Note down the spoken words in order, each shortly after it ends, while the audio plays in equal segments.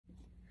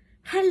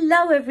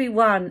Hello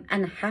everyone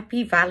and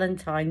happy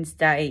Valentine's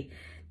Day.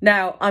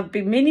 Now, I've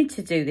been meaning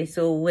to do this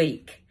all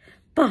week,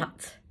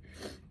 but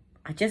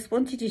I just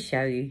wanted to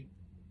show you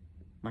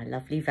my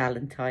lovely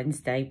Valentine's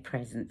Day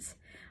presents.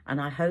 And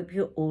I hope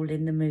you're all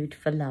in the mood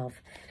for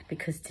love,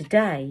 because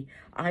today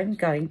I'm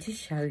going to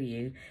show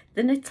you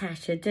the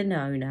Natasha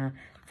Denona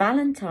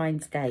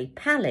Valentine's Day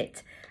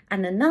palette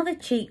and another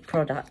cheap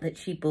product that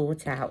she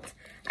bought out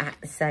at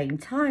the same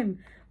time,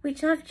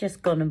 which I've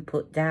just gone and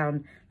put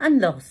down and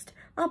lost.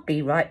 I'll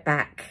be right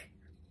back.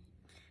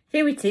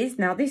 Here it is.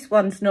 Now, this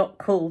one's not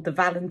called the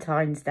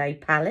Valentine's Day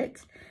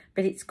palette,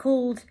 but it's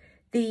called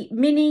the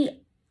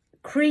Mini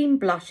Cream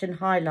Blush and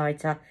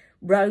Highlighter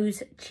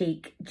Rose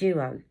Cheek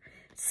Duo.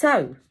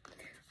 So,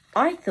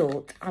 I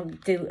thought I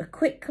would do a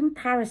quick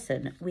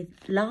comparison with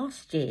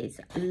last year's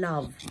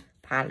Love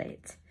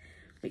palette,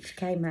 which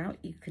came out,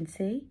 you can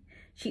see.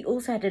 She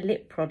also had a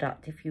lip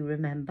product, if you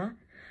remember,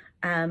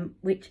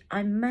 which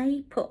I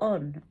may put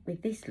on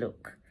with this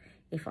look,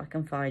 if I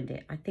can find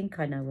it. I think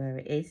I know where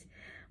it is.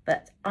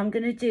 But I'm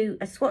going to do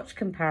a swatch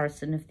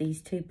comparison of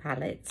these two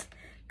palettes,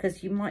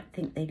 because you might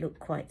think they look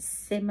quite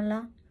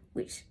similar,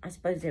 which I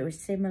suppose they're a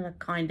similar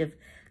kind of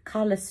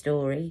colour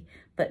story,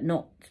 but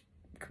not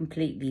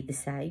completely the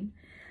same.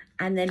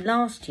 And then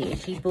last year,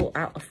 she brought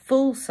out a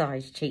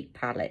full-size cheek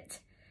palette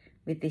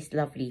with this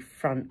lovely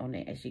front on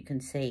it, as you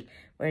can see.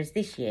 Whereas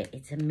this year,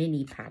 it's a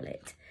mini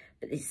palette.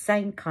 But the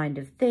same kind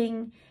of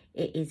thing.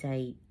 It is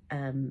a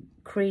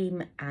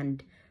cream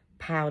and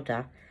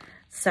powder.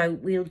 So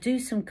we'll do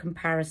some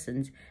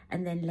comparisons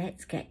and then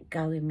let's get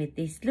going with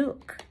this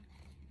look.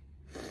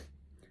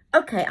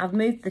 Okay, I've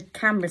moved the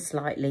camera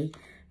slightly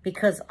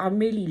because I'm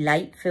really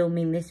late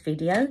filming this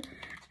video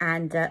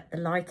and the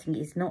lighting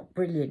is not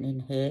brilliant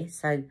in here.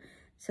 So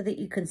that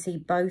you can see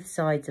both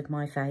sides of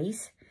my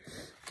face,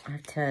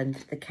 I've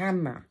turned the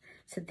camera.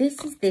 So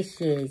this is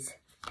this year's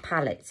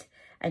palette,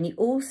 and you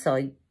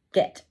also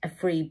get a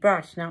free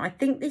brush. Now, I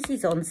think this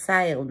is on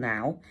sale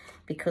now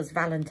because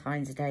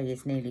Valentine's Day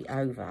is nearly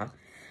over.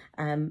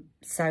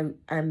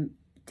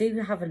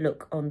 Do have a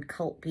look on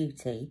Cult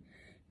Beauty,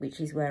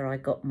 which is where I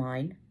got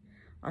mine.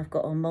 I've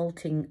got a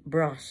molting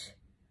brush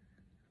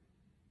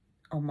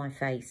on my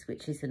face,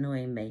 which is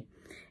annoying me.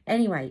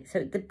 Anyway,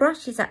 so the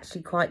brush is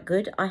actually quite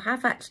good. I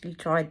have actually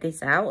tried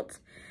this out.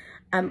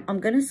 I'm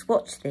going to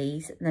swatch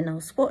these, and then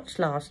I'll swatch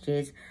last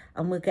year's,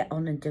 and we'll get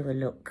on and do a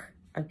look,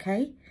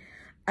 okay?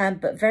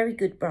 But very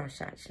good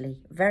brush,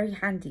 actually. Very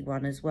handy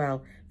one as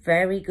well.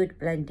 Very good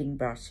blending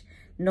brush.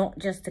 Not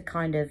just a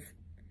kind of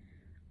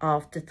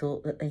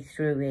afterthought that they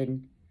threw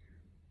in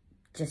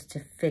just to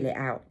fill it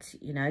out,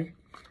 you know.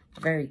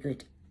 Very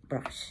good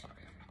brush.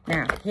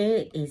 Now,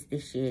 here is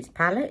this year's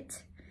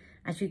palette.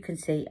 As you can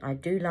see, I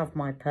do love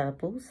my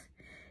purples.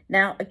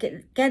 Now,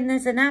 again,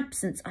 there's an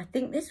absence. I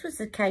think this was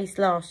the case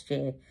last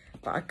year,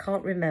 but I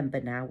can't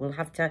remember now. We'll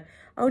have to...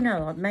 Oh,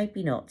 no,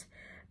 maybe not.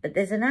 But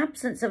there's an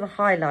absence of a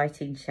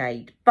highlighting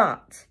shade,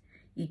 but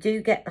you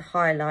do get the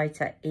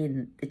highlighter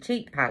in the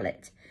cheek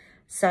palette.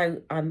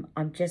 So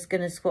I'm just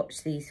going to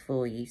swatch these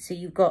for you. So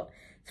you've got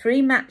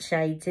 3 matte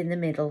shades in the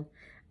middle,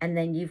 and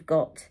then you've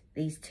got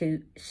these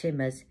 2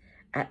 shimmers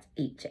at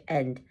each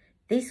end.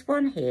 This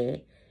one here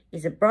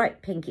is a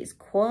bright pink. It's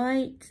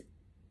quite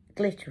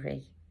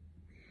glittery.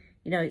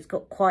 You know, it's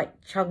got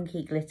quite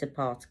chunky glitter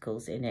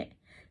particles in it.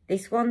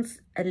 This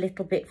one's a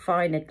little bit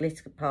finer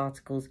glitter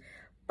particles,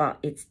 but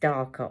it's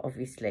darker,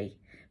 obviously,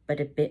 but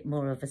a bit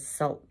more of a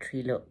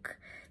sultry look.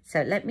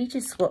 So let me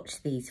just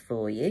swatch these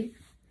for you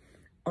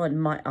on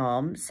my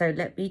arm. So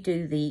let me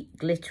do the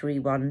glittery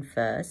one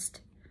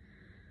first.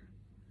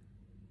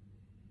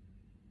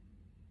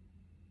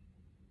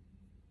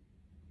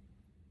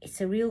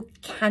 It's a real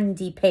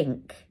candy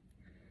pink.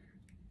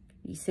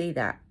 You see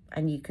that?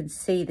 And you can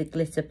see the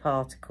glitter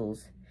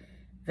particles.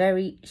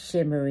 Very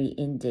shimmery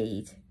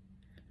indeed.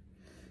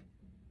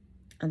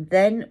 And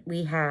then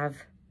we have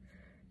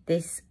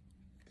this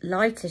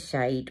lighter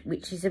shade,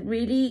 which is a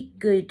really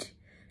good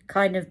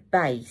kind of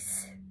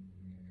base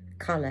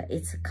colour.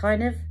 It's a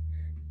kind of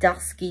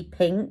dusky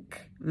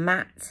pink,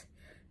 matte,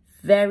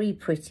 very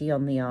pretty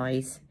on the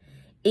eyes.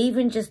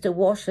 Even just a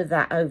wash of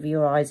that over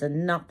your eyes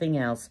and nothing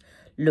else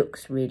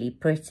looks really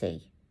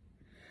pretty.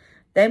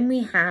 Then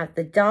we have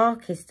the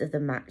darkest of the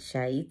matte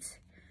shades,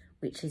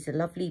 which is a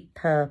lovely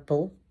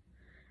purple.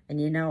 And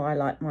you know I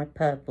like my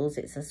purples.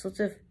 It's a sort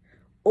of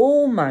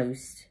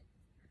almost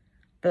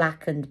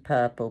blackened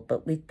purple,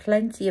 but with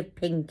plenty of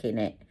pink in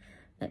it.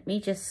 Let me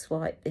just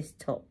swipe this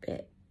top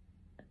bit.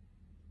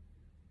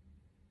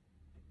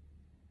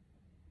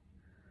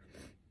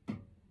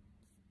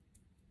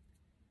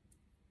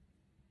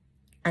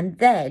 And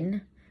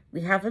then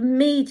we have a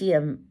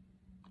medium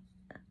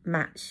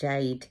matte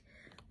shade,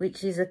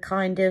 which is a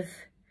kind of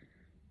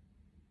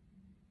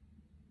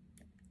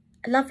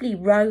a lovely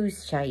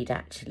rose shade,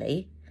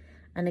 actually.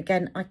 And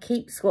again, I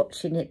keep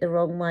swatching it the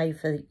wrong way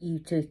for you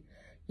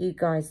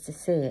guys to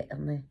see it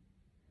on the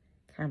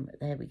camera.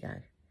 There we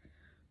go.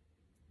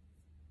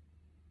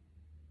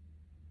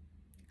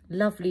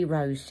 Lovely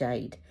rose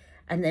shade.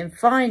 And then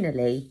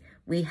finally,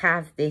 we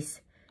have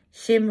this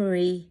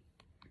shimmery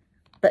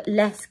but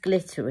less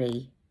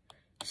glittery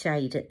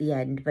shade at the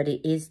end, but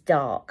it is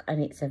dark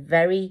and it's a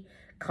very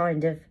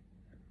kind of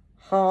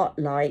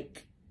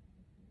heart-like,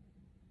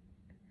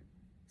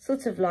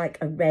 sort of like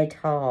a red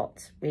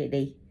heart,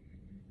 really.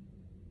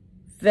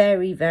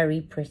 Very,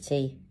 very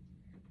pretty.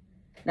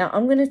 Now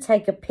I'm going to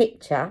take a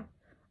picture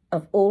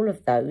of all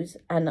of those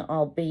and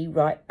I'll be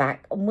right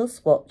back and we'll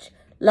swatch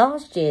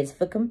last year's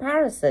for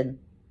comparison.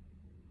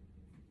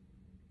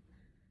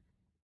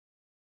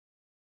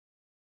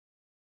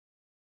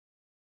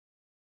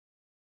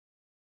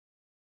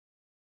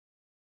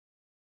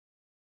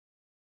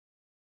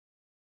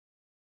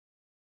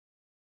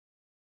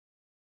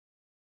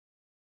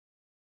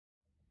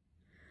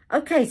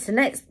 Okay, so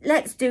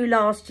let's do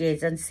last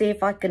year's and see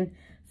if I can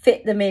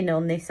fit them in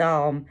on this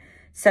arm.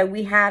 So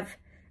we have,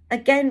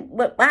 again,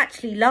 well,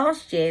 actually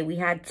last year we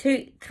had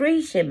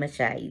three shimmer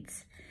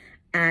shades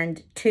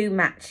and 2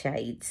 matte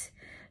shades.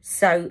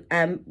 So,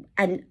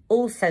 and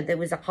also there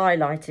was a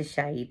highlighter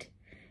shade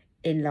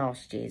in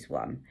last year's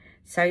one.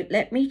 So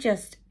let me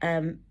just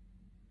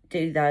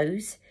do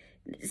those.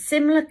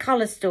 Similar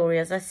colour story,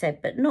 as I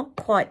said, but not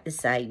quite the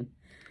same.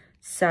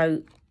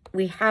 So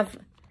we have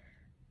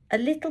a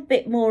little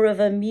bit more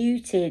of a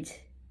muted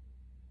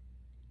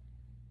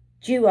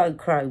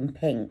duochrome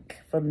pink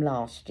from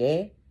last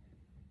year.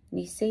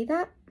 You see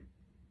that?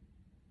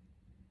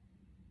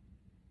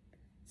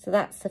 So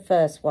that's the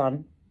first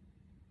one.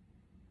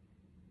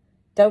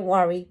 Don't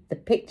worry, the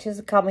pictures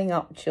are coming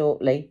up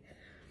shortly.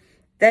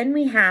 Then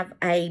we have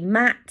a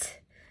matte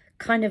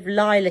kind of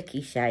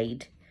lilac-y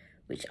shade,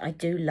 which I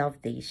do love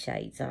these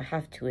shades, I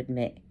have to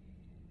admit.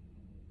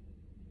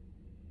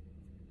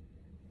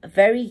 A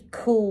very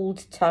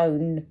cooled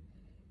toned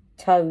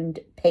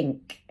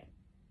pink,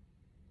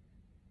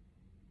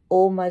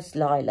 almost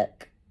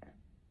lilac.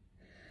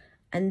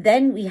 And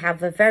then we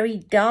have a very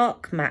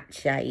dark matte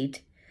shade,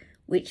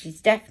 which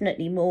is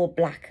definitely more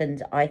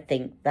blackened, I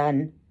think,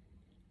 than,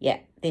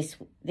 yeah, this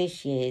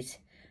year's.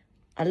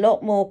 A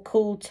lot more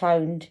cool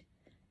toned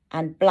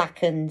and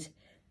blackened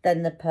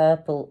than the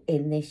purple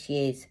in this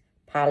year's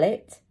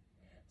palette.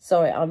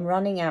 Sorry, I'm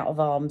running out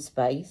of arm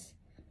space.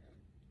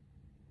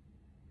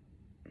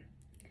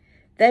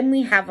 Then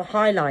we have a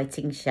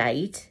highlighting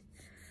shade.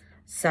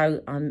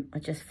 So I'm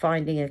just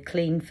finding a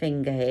clean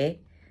finger here,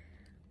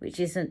 which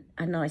is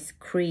a nice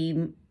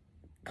cream,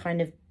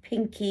 kind of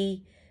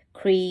pinky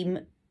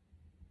cream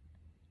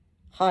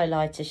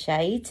highlighter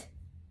shade,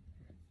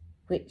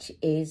 which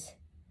is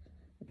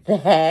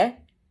there.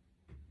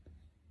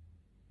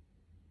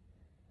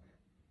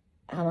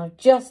 And I've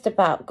just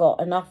about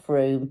got enough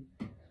room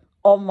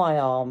on my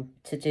arm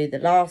to do the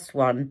last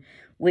one,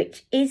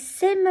 which is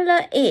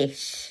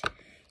similar-ish.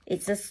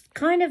 It's a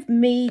kind of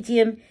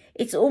medium.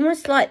 It's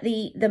almost like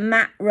the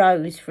matte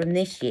rose from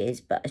this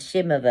year's, but a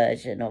shimmer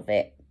version of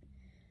it.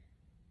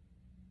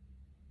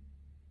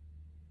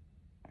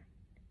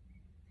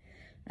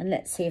 And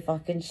let's see if I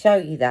can show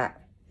you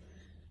that.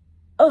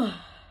 Oh,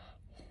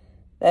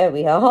 there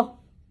we are.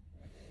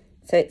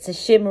 So it's a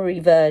shimmery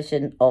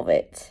version of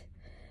it.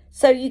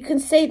 So you can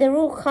see they're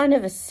all kind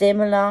of a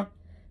similar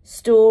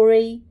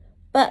story,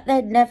 but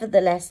they're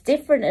nevertheless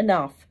different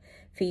enough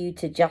for you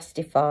to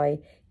justify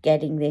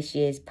getting this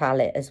year's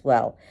palette as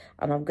well.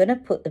 And I'm going to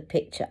put the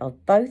picture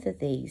of both of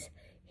these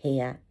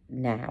here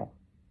now.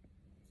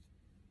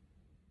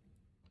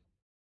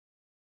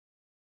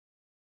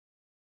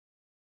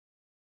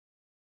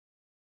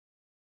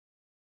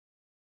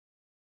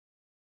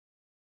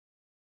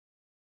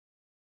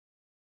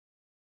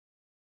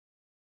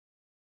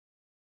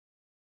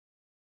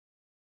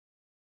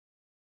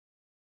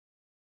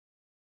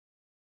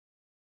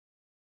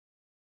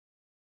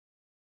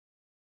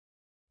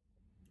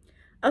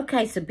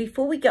 Okay, so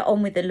before we get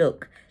on with the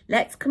look,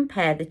 let's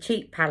compare the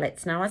cheek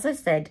palettes. Now, as I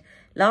said,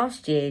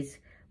 last year's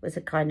was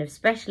a kind of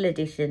special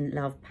edition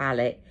Love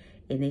palette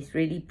in this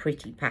really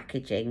pretty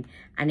packaging,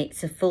 and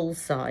it's a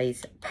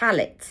full-size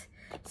palette.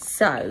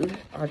 So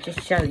I'll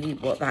just show you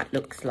what that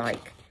looks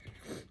like.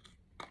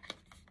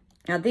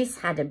 Now, this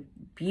had a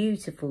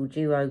beautiful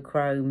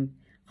duochrome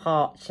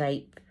heart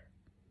shape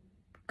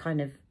kind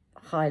of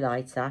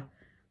highlighter,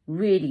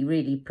 really,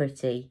 really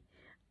pretty.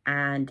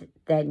 And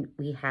then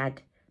we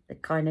had the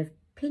kind of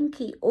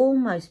pinky,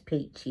 almost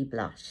peachy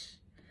blush.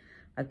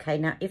 Okay,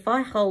 now if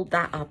I hold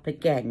that up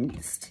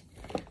against,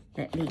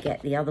 let me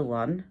get the other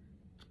one.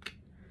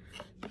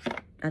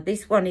 Now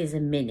this one is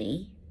a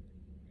mini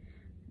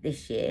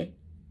this year.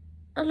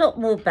 A lot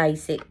more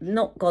basic,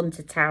 not gone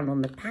to town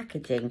on the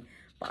packaging,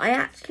 but I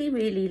actually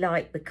really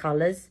like the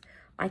colours.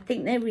 I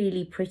think they're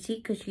really pretty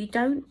because you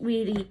don't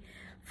really,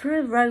 for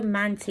a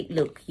romantic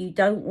look, you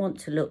don't want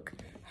to look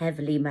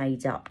heavily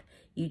made up.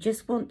 You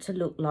just want to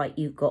look like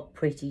you've got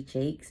pretty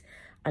cheeks.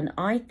 And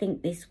I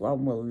think this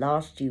one will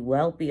last you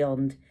well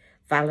beyond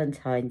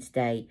Valentine's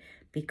Day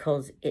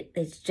because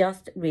it's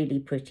just a really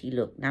pretty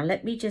look. Now,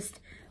 let me just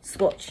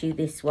swatch you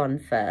this one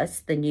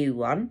first, the new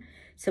one.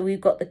 So we've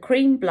got the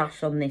cream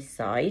blush on this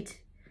side.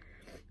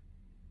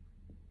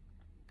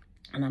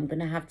 And I'm going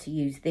to have to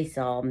use this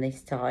arm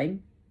this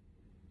time.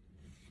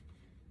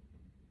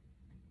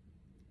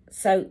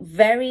 So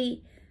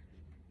very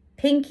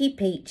pinky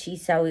peachy,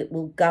 so it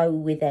will go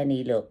with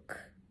any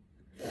look.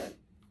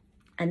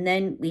 And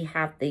then we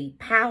have the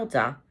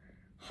powder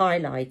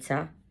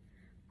highlighter,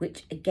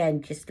 which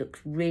again just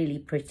looks really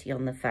pretty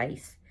on the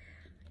face.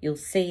 You'll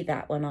see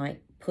that when I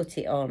put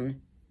it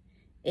on.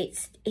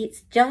 It's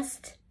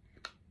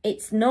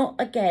not,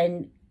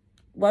 again,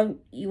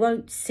 you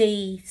won't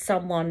see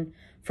someone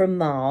from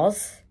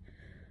Mars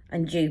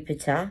and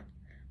Jupiter,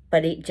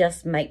 but it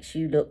just makes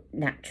you look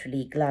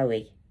naturally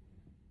glowy,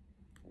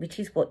 which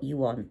is what you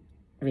want,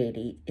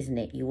 really, isn't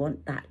it? You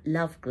want that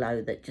love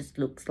glow that just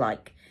looks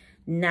like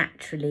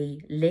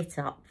naturally lit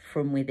up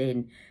from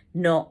within,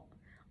 not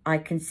I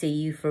can see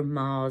you from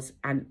Mars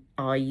and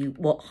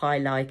what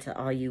highlighter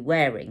are you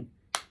wearing?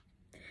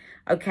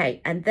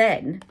 Okay, and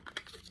then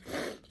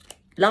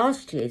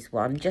last year's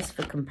one, just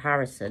for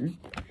comparison,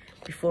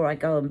 before I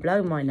go and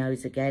blow my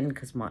nose again,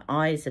 because my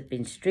eyes have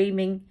been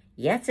streaming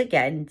yet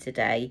again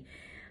today.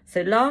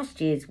 So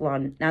last year's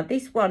one, now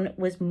this one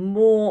was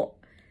more,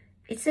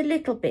 it's a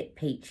little bit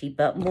peachy,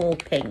 but more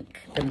pink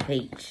than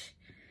peach.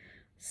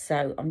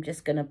 So I'm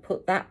just going to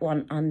put that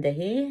one under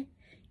here.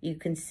 You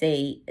can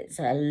see it's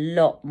a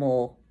lot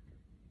more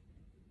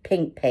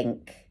pink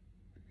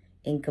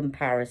in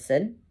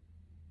comparison.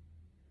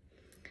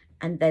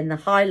 And then the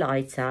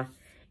highlighter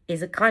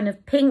is a kind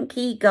of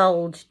pinky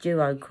gold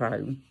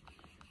duochrome,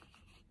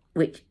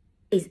 which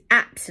is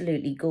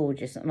absolutely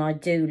gorgeous. And I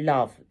do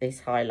love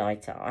this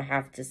highlighter, I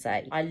have to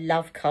say. I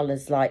love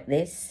colours like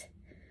this.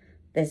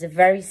 There's a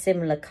very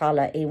similar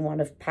colour in one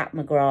of Pat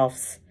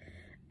McGrath's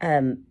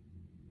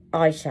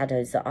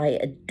eyeshadows that I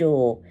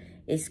adore.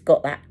 It's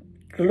got that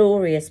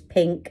glorious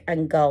pink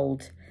and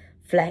gold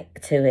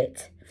fleck to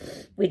it,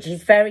 which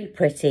is very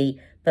pretty,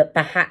 but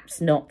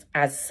perhaps not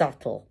as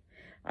subtle.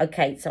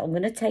 Okay, so I'm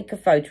going to take a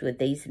photo of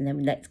these and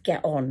then let's get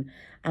on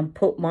and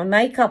put my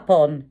makeup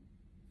on.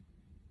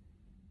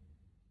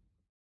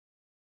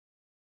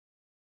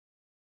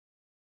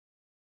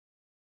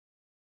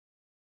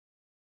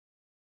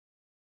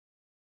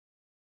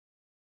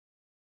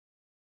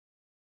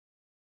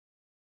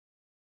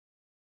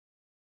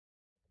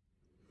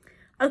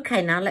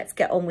 Okay, now let's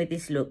get on with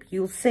this look.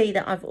 You'll see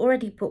that I've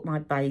already put my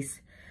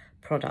base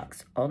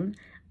products on,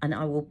 and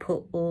I will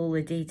put all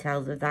the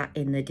details of that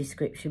in the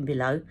description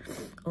below.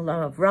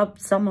 Although I've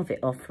rubbed some of it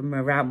off from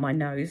around my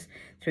nose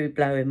through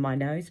blowing my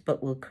nose,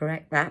 but we'll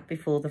correct that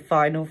before the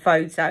final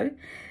photo.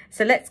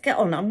 So let's get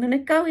on. I'm going to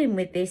go in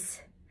with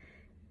this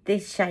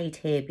shade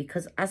here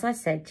because, as I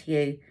said to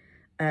you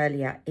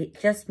earlier, it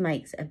just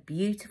makes a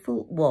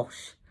beautiful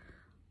wash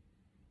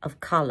of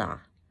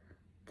colour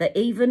that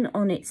even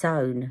on its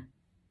own,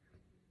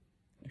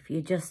 if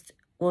you're just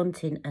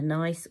wanting a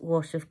nice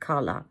wash of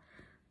colour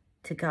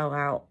to go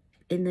out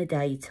in the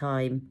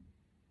daytime,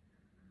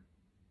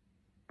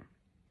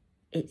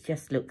 it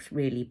just looks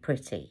really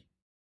pretty.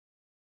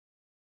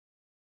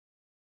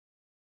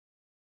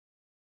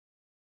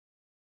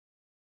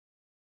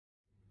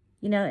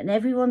 You know, and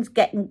everyone's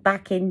getting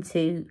back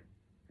into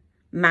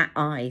matte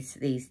eyes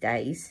these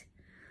days.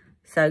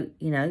 So,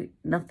 you know,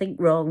 nothing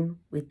wrong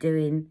with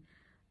doing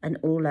an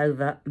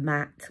all-over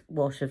matte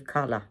wash of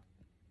colour.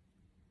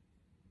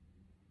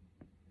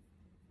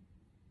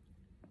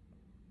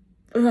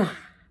 Ugh.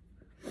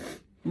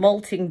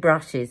 Molting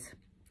brushes.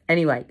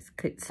 Anyway,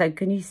 so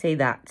can you see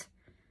that?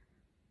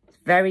 It's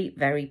very,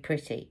 very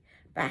pretty.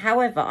 But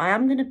however, I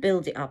am going to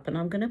build it up and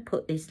I'm going to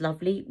put this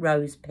lovely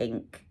rose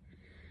pink.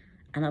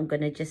 And I'm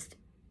going to just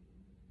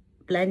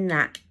blend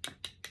that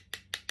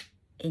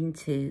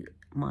into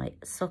my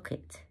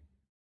socket.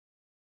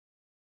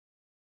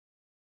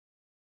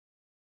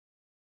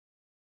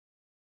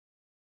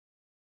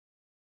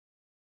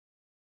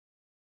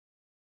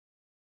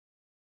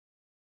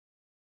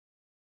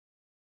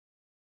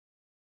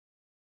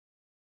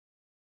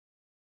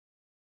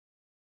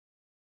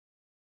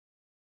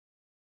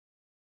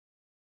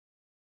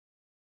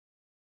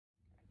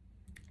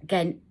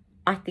 Again,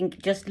 I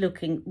think just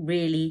looking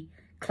really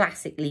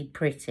classically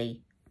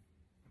pretty.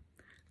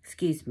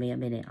 Excuse me a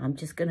minute. I'm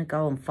just going to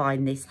go and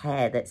find this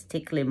hair that's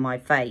tickling my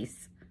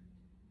face.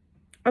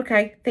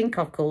 Okay, think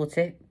I've caught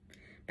it.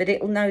 But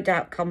it'll no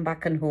doubt come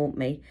back and haunt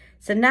me.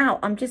 So now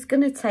I'm just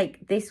going to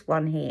take this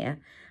one here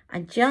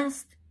and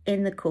just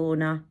in the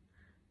corner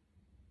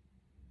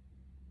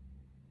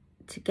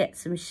to get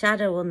some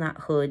shadow on that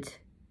hood,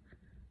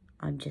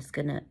 I'm just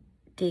going to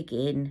dig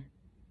in.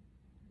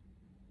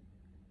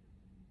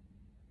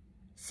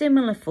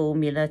 Similar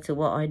formula to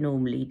what I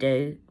normally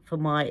do for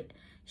my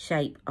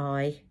shape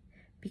eye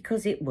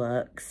because it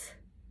works.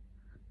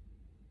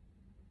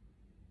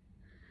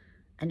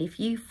 And if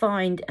you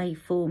find a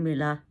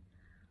formula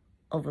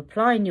of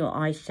applying your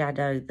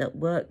eyeshadow that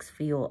works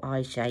for your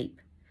eye shape,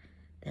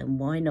 then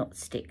why not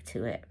stick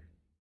to it?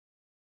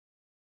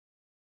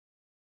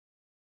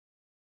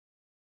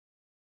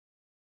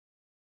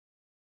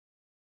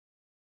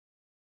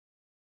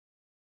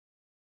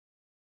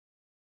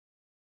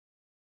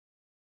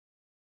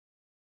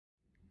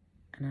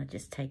 And I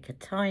just take a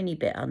tiny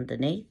bit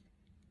underneath.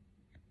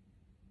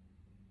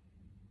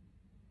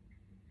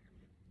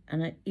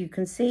 And you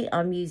can see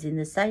I'm using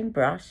the same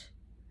brush,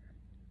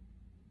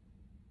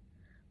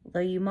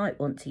 although you might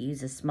want to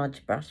use a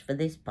smudge brush for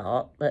this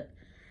part, but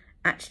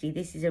actually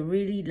this is a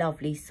really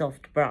lovely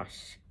soft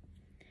brush.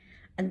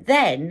 And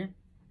then,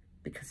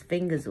 because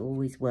fingers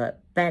always work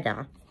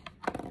better,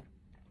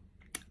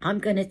 I'm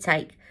going to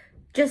take,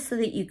 just so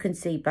that you can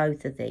see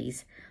both of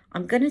these,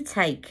 I'm going to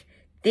take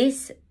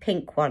this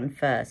pink one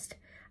first,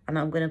 and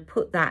I'm going to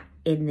put that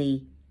in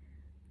the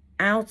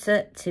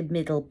outer to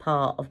middle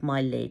part of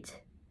my lid.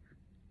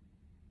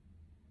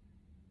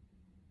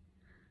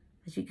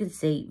 As you can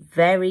see,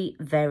 very,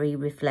 very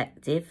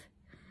reflective,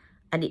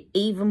 and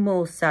even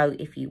more so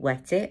if you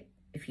wet it,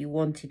 if you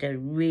wanted a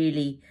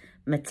really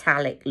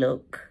metallic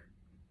look.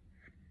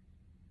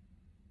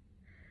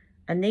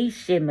 And these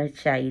shimmer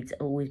shades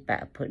are always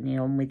better putting it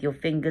on with your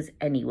fingers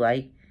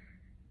anyway.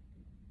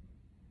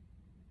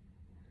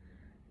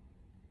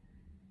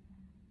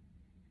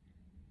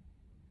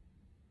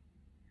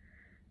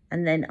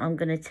 And then I'm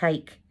going to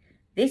take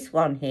this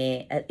one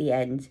here at the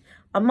end.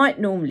 I might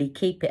normally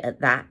keep it at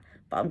that,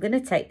 but I'm going to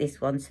take this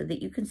one so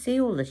that you can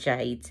see all the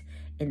shades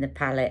in the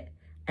palette.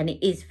 And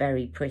it is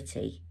very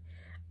pretty.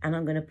 And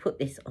I'm going to put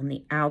this on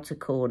the outer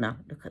corner.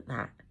 Look at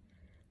that.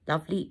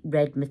 Lovely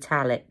red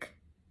metallic.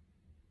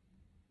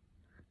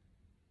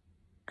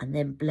 And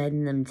then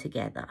blend them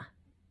together.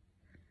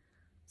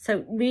 So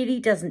it really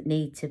doesn't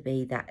need to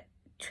be that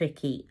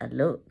tricky a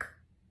look.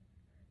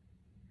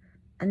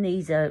 And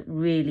these are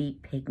really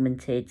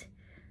pigmented,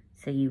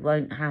 so you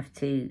won't have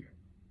to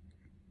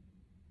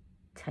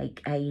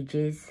take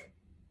ages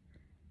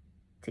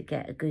to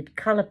get a good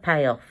colour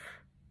payoff.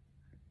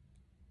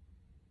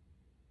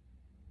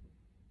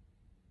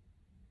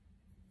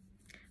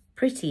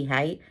 Pretty,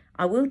 hey?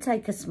 I will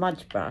take a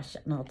smudge brush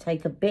and I'll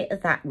take a bit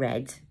of that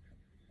red.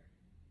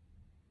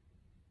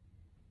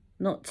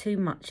 Not too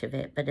much of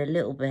it, but a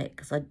little bit,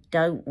 because I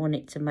don't want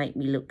it to make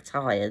me look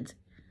tired.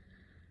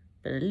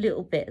 But a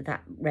little bit of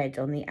that red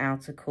on the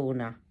outer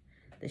corner,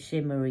 the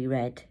shimmery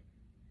red.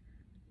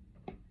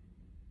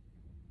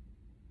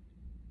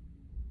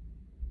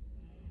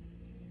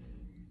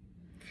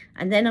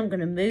 And then I'm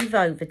going to move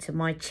over to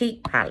my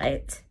cheek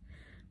palette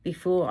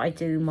before I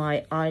do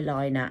my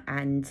eyeliner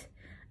and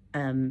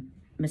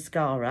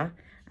mascara.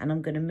 And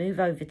I'm going to move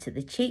over to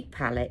the cheek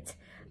palette,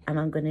 and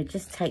I'm going to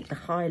just take the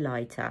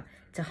highlighter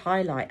to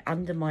highlight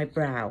under my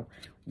brow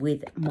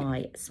with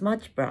my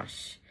smudge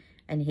brush.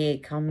 And here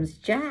comes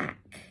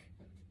Jack.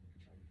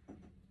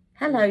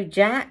 Hello,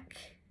 Jack.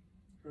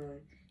 Hi.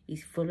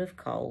 He's full of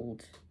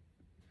cold.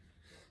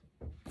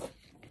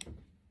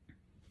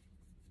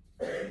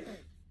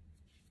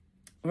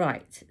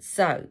 Right,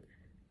 so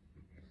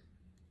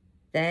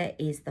there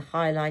is the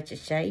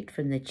highlighter shade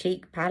from the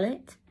cheek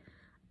palette.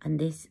 And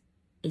this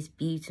is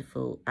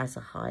beautiful as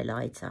a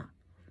highlighter.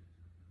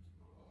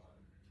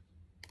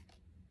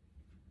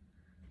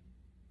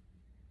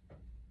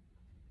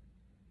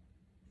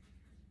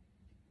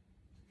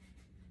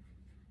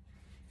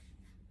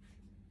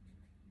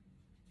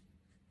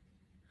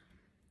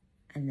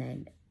 And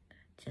then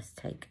just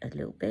take a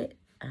little bit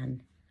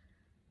and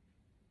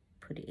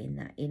put it in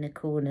that inner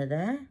corner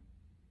there.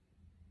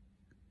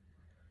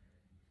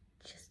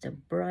 Just to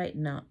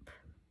brighten up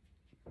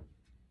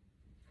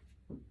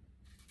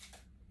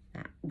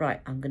that.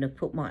 Right, I'm going to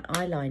put my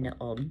eyeliner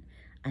on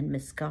and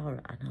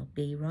mascara, and I'll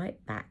be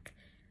right back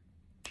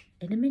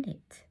in a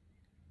minute.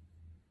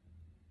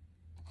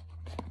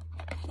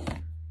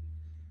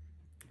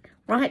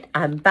 Right,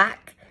 I'm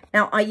back.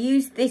 Now, I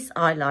used this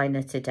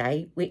eyeliner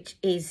today, which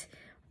is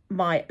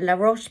my La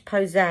Roche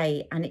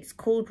Posay, and it's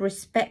called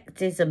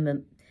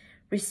Respectisme,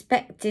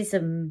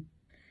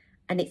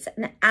 and it's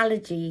an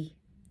allergy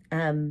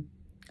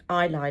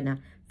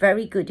eyeliner.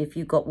 Very good if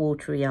you've got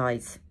watery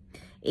eyes.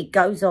 It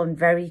goes on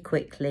very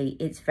quickly.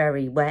 It's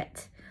very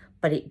wet,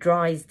 but it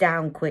dries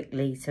down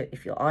quickly. So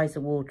if your eyes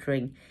are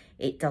watering,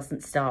 it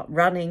doesn't start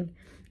running,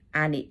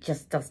 and it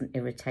just doesn't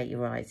irritate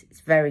your eyes.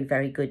 It's very,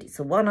 very good. It's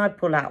the one I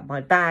pull out of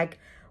my bag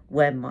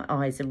when my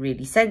eyes are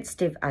really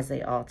sensitive, as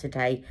they are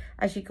today,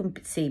 as you can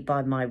see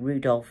by my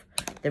Rudolph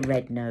the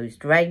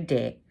Red-Nosed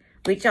Reindeer,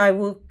 which I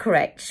will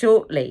correct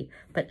shortly.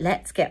 But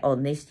let's get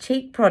on this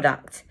cheek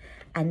product,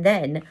 and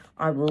then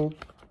I will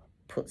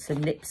put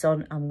some lips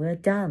on and we're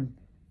done.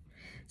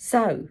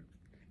 So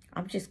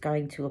I'm just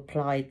going to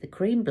apply the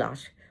cream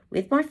blush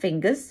with my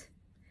fingers,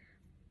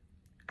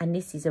 and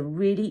this is a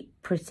really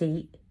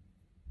pretty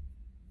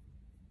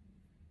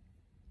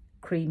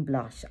cream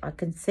blush. I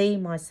can see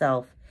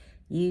myself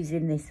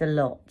using this a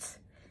lot.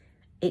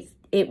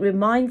 It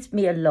reminds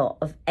me a lot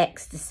of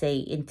Ecstasy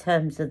in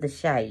terms of the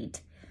shade,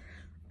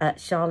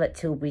 Charlotte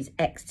Tilbury's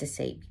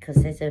Ecstasy,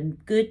 because there's a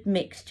good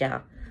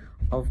mixture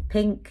of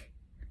pink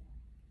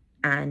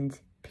and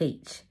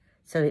peach,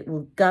 so it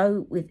will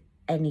go with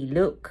any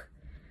look,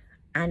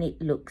 and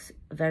it looks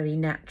very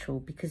natural.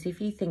 Because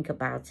if you think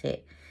about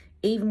it,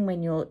 even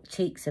when your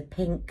cheeks are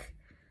pink,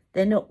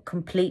 they're not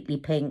completely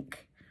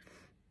pink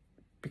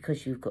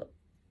because you've got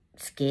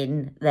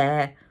skin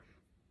there.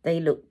 They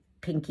look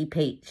pinky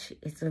peach.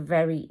 It's a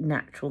very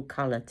natural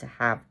colour to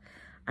have.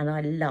 and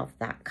I love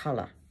that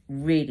colour.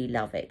 Really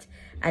love it.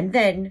 And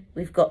then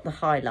we've got the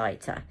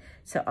highlighter.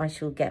 So I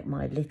shall get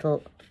my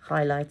little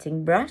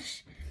highlighting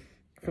brush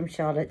from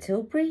Charlotte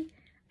Tilbury.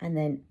 And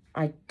then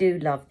I do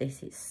love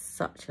this. It's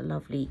such a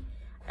lovely,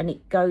 and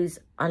it goes,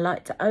 I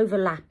like to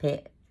overlap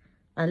it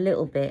a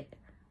little bit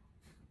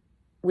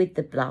with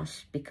the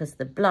blush, because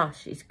the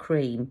blush is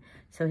cream.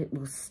 So it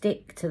will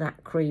stick to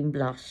that cream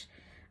blush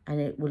and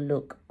it will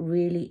look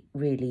really,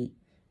 really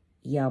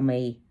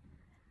yummy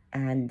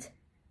and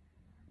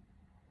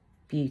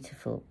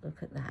beautiful.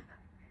 Look at that.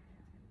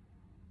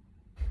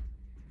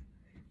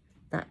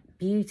 That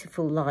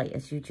beautiful light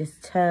as you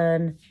just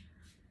turn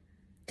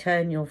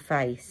your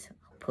face.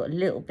 I'll put a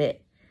little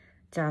bit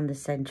down the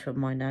centre of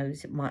my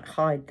nose. It might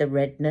hide the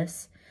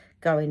redness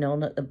going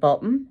on at the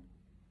bottom.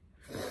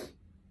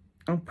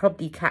 I'm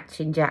probably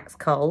catching Jack's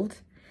cold.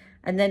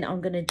 And then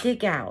I'm going to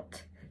dig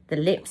out the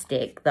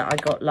lipstick that I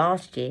got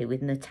last year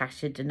with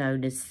Natasha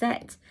Denona's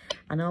set.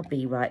 And I'll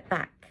be right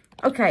back.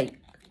 Okay,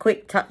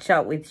 quick touch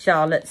up with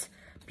Charlotte's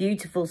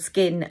beautiful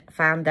skin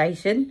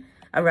foundation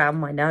around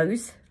my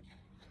nose.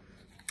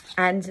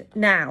 And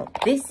now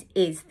this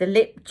is the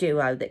lip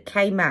duo that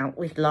came out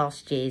with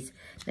last year's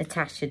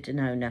Natasha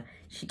Denona.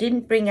 She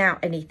didn't bring out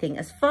anything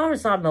as far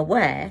as I'm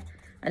aware,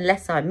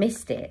 unless I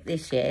missed it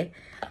this year.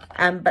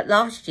 But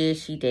last year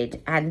she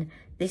did. And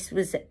this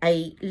was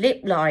a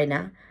lip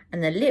liner.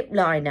 And the lip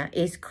liner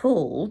is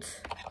called...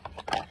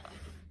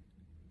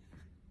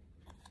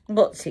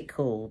 What's it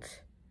called?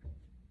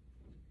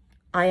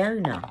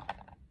 Iona.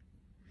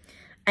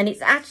 And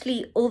it's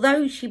actually,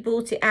 although she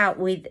brought it out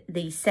with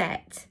the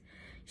set,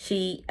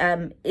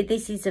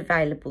 this is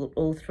available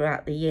all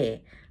throughout the year.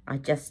 I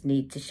just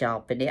need to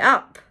sharpen it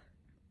up.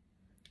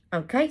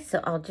 Okay, so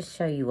I'll just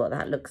show you what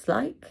that looks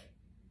like.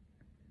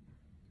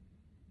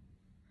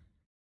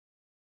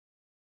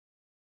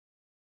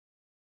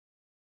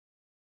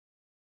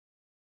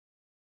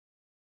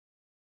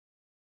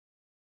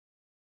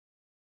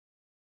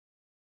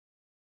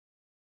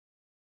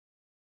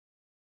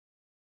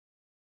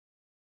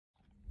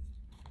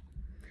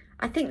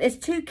 I think there's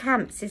two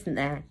camps, isn't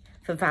there,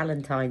 for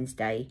Valentine's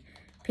Day?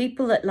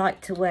 People that like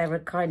to wear a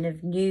kind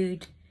of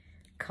nude,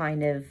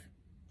 kind of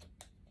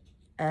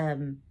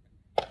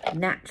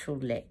natural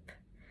lip,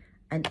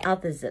 and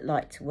others that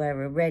like to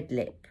wear a red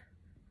lip.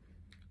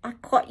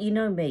 You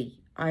know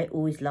me, I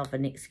always love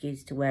an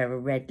excuse to wear a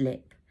red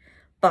lip.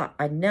 But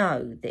I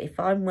know that if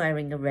I'm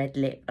wearing a red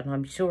lip, and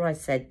I'm sure I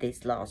said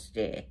this last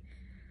year,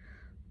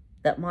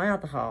 that my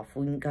other half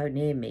wouldn't go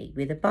near me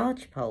with a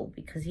barge pole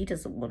because he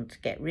doesn't want to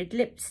get red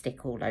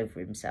lipstick all over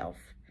himself.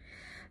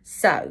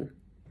 So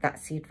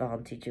that's the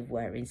advantage of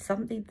wearing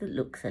something that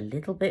looks a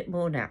little bit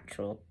more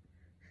natural.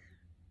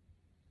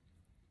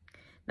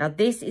 Now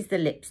this is the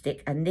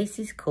lipstick, and this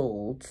is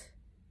called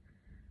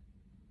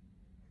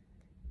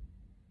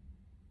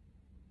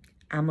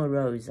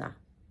Amorosa.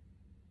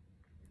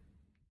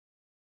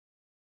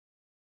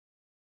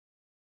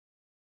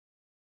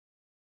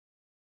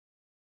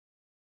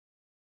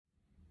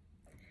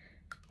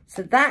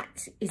 So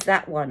that is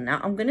that one.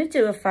 Now I'm going to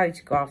do a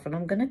photograph and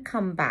I'm going to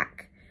come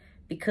back,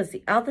 because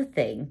the other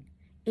thing,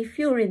 if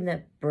you're in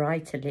the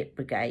brighter lip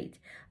brigade,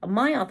 and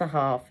my other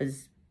half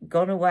has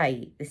gone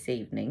away this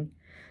evening,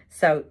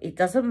 so it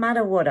doesn't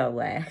matter what I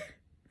wear.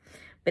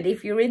 But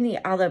if you're in the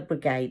other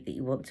brigade that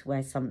you want to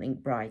wear something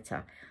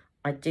brighter,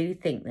 I do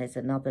think there's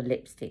another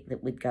lipstick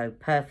that would go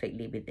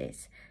perfectly with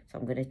this. So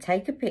I'm going to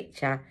take a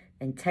picture,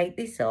 then take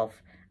this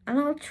off, and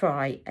I'll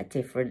try a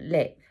different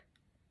lip.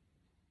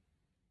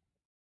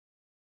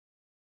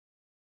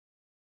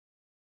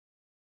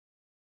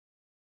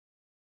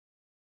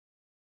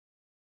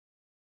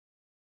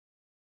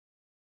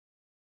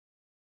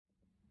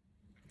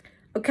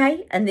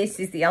 Okay, and this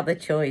is the other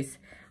choice.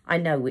 I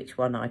know which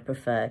one I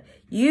prefer.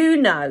 You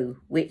know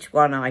which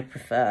one I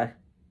prefer.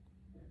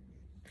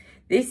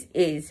 This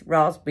is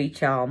Raspberry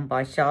Charm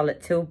by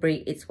Charlotte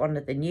Tilbury. It's one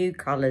of the new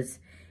colours.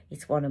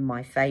 It's one of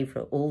my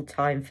favourite,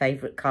 all-time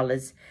favourite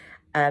colours.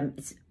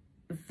 It's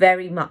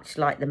very much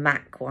like the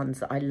MAC ones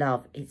that I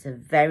love. It's a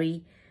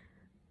very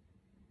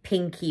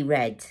pinky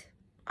red.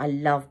 I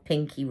love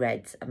pinky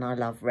reds and I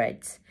love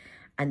reds.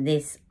 And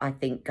this, I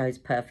think, goes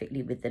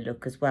perfectly with the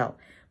look as well.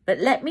 But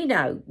let me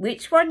know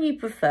which one you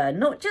prefer,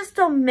 not just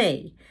on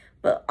me,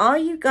 but are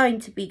you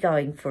going to be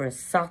going for a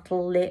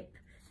subtle lip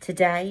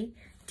today?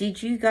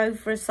 Did you go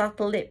for a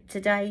subtle lip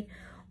today?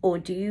 Or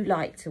do you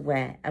like to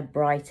wear a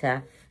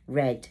brighter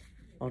red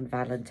on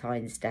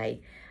Valentine's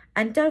Day?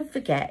 And don't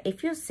forget,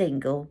 if you're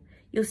single,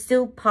 you're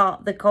still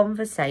part of the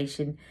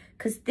conversation,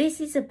 because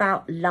this is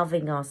about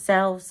loving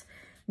ourselves,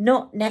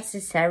 not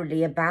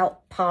necessarily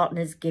about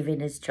partners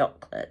giving us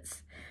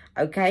chocolates.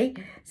 Okay,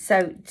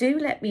 so do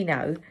let me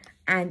know.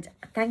 And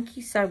thank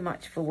you so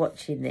much for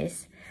watching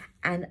this.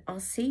 And I'll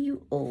see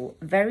you all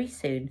very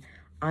soon.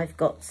 I've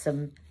got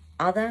some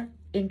other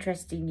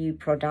interesting new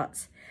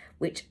products,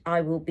 which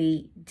I will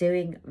be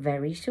doing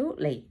very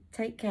shortly.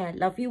 Take care.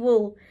 Love you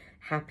all.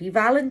 Happy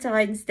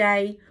Valentine's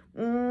Day.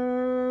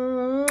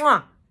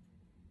 Mwah.